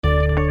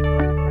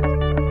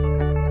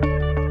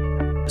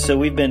So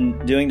we've been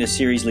doing this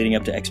series leading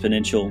up to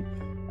Exponential,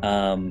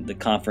 the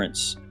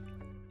conference,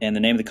 and the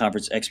name of the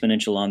conference,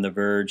 Exponential on the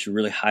Verge,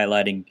 really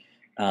highlighting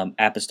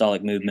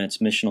apostolic movements,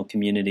 missional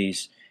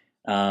communities,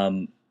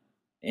 and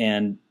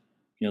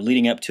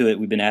leading up to it,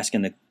 we've been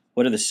asking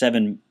what are the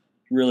 7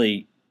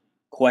 really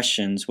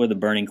questions, what are the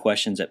burning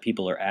questions that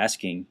people are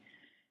asking,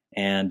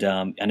 and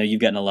I know you've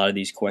gotten a lot of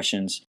these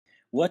questions.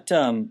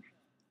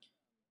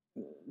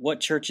 What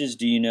churches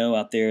do you know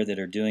out there that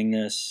are doing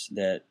this?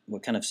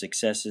 What kind of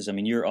successes? I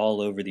mean, you're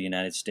all over the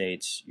United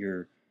States.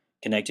 You're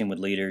connecting with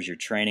leaders. You're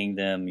training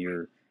them.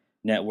 You're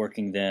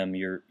networking them.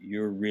 You're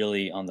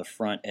really on the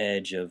front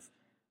edge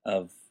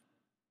of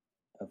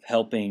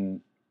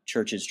helping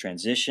churches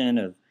transition,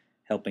 of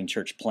helping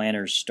church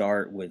planners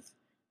start with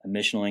a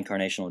missional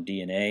incarnational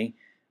DNA.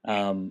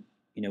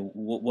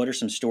 What are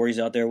some stories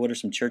out there? What are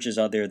some churches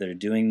out there that are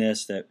doing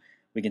this that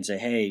we can say,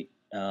 hey,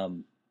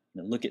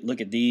 look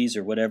at these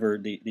or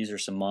whatever. These are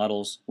some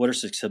models. What are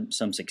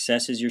some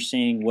successes you're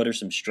seeing? What are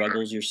some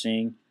struggles you're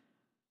seeing?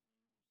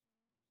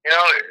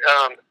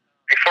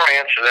 Before I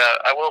answer that,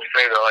 I will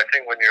say though, I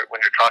think when you're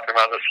talking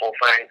about this whole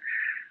thing,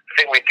 I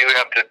think we do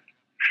have to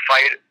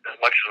fight as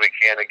much as we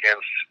can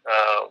against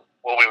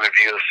what we would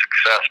view as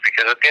success,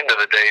 because at the end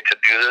of the day, to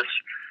do this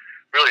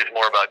really is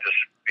more about just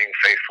being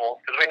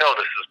faithful, because we know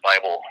this is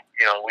Bible.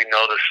 We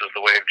know this is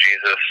the way of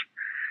Jesus.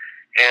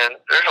 And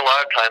there's a lot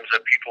of times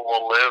that people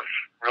will live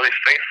really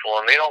faithful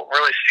and they don't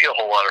really see a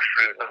whole lot of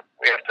fruit.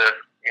 We have to,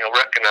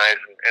 recognize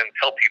and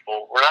tell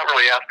people we're not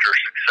really after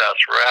success.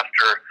 We're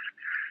after,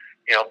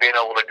 being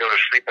able to go to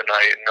sleep at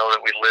night and know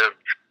that we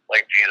lived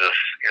like Jesus,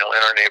 in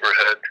our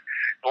neighborhood.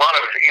 A lot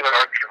of even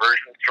our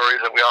conversion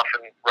stories that we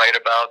often write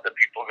about, that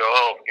people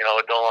go,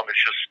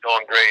 it's just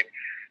going great.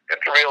 You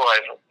have to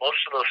realize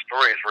most of those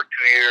stories were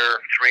 2-year,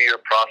 3-year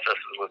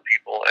processes with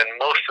people, and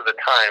most of the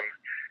time,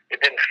 it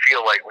didn't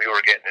feel like we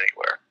were getting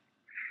anywhere.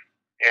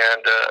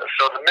 And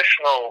so the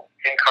missional,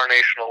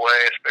 incarnational way,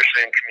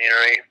 especially in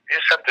community, you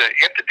have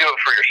to do it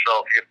for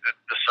yourself. You have to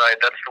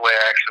decide that's the way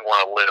I actually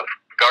want to live,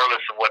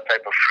 regardless of what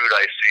type of fruit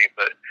I see.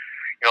 But,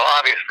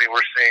 obviously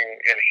we're seeing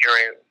and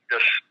hearing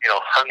this,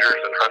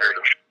 hundreds and hundreds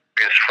of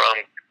stories from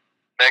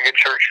mega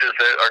churches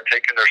that are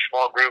taking their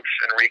small groups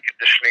and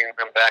reconditioning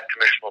them back to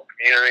missional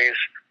communities.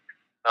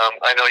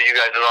 I know you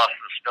guys at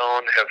Austin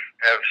Stone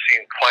have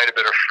seen quite a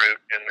bit of fruit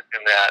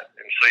in that.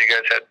 And so you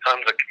guys had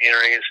tons of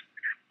communities,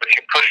 but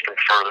you pushed them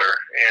further.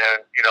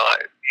 And,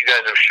 you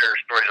guys have shared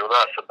stories with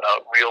us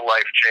about real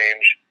life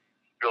change,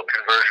 real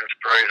conversion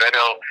stories. I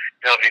know,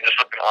 if you just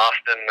look at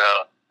Austin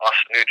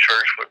New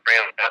Church, what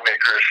Brand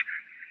Maker's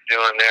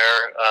doing there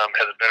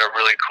has been a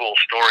really cool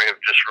story of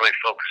just really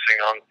focusing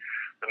on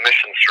the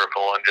mission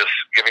circle and just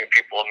giving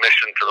people a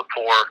mission to the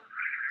poor.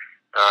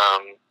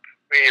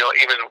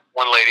 Even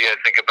one lady I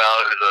think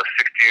about is a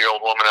 60-year-old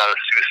woman out of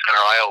Sioux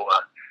Center, Iowa,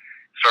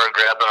 started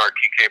grabbing our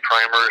TK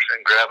primers and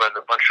grabbing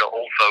a bunch of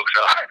old folks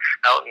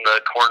out in the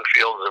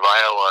cornfields of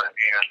Iowa.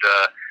 And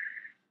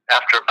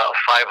after about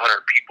 500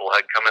 people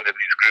had come into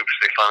these groups,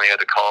 they finally had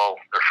to call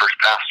their first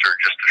pastor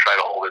just to try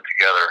to hold it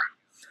together.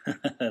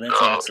 That's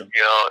awesome.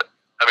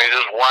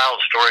 There's wild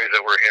stories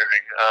that we're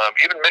hearing.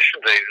 Even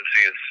missions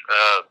agencies,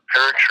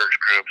 parachurch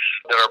groups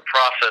that are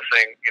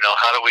processing,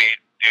 how do we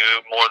do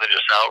more than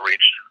just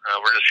outreach?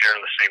 We're just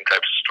hearing the same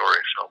types of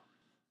stories. So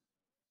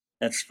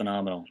that's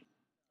phenomenal.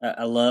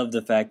 I love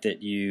the fact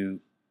that you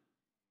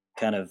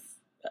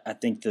I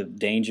think the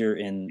danger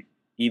in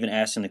even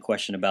asking the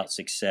question about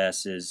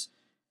success is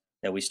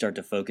that we start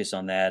to focus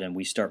on that and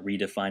we start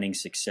redefining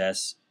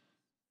success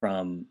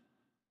from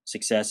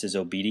success as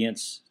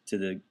obedience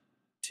to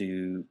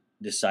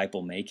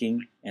disciple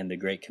making and the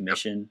Great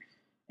Commission,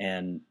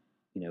 and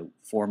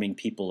forming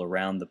people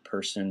around the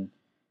person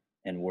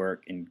and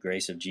work and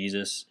grace of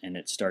Jesus, and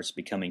it starts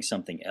becoming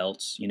something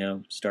else.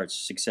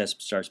 Success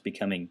starts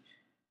becoming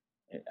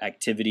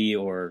activity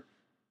or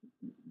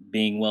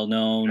being well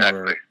known.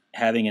 Exactly. Or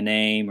having a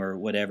name or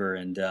whatever.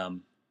 And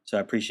so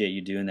I appreciate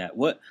you doing that.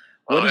 What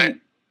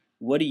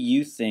do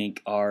you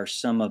think are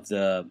some of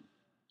the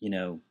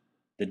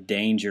the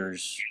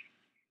dangers,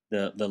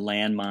 the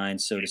landmines,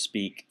 so to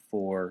speak,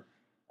 for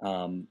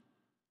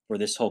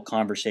this whole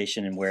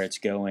conversation and where it's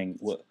going?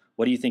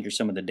 What do you think are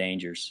some of the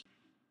dangers?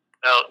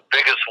 Now, the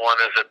biggest one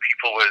is that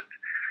people would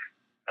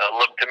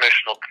look to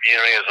missional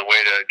community as a way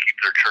to keep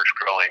their church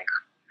growing.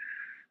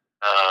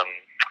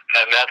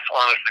 And that's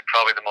honestly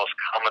probably the most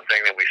common thing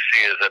that we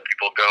see, is that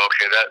people go,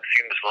 okay, that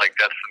seems like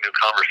that's the new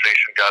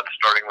conversation God's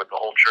starting with the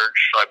whole church,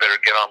 so I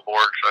better get on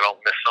board so I don't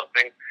miss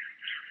something.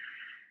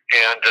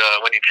 And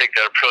when you take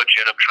that approach,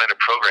 you end up trying to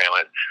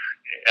program it,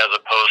 as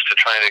opposed to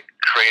trying to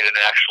create an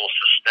actual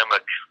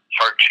systemic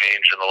heart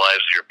change in the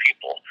lives of your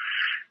people.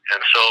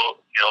 And so,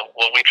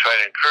 what we try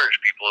to encourage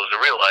people is to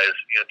realize,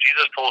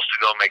 Jesus told us to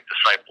go make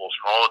disciples.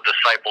 And all a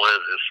disciple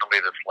is somebody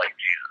that's like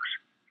Jesus.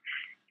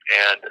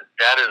 And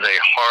that is a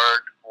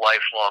hard,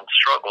 lifelong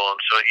struggle.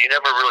 And so you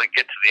never really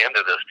get to the end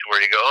of this to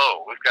where you go,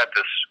 oh, we've got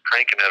this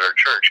cranking at our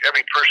church.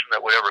 Every person that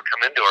would ever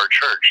come into our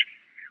church,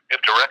 we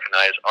have to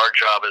recognize our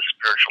job as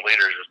spiritual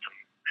leaders is to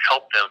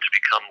help them to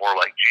become more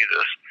like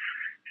Jesus.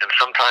 And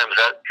sometimes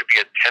that could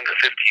be a 10 to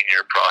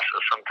 15-year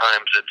process.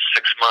 Sometimes it's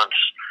 6 months.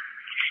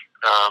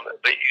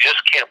 But you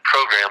just can't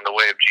program the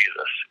way of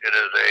Jesus. It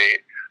is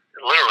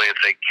literally,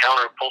 it's a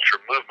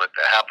counterculture movement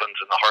that happens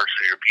in the hearts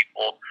of your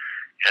people.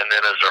 And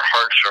then as their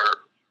hearts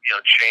are,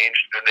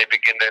 changed, then they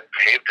begin to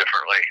behave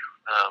differently.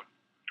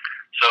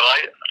 So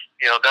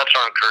that's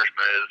our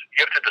encouragement is you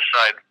have to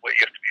decide what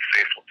you have to be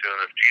faithful to.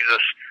 And if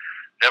Jesus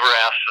never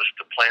asks us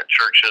to plant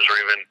churches or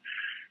even,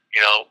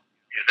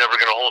 he's never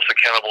going to hold us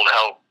accountable to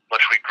how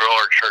much we grow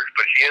our church,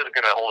 but he is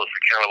going to hold us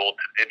accountable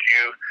to, did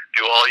you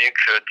do all you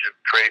could to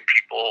create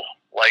people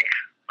like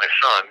my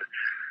son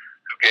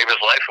who gave his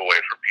life away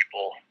for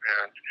people?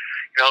 And,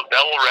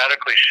 that will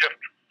radically shift,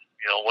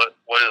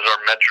 what is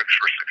our metrics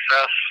for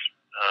success?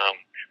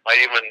 Might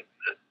even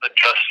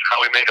adjust how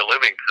we make a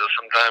living, because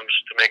sometimes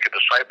to make a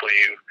disciple,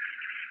 you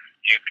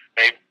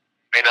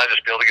may not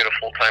just be able to get a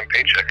full-time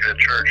paycheck at a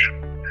church.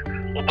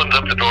 It opens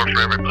up the door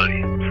for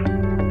everybody.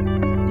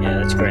 Yeah,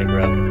 that's great,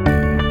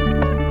 bro.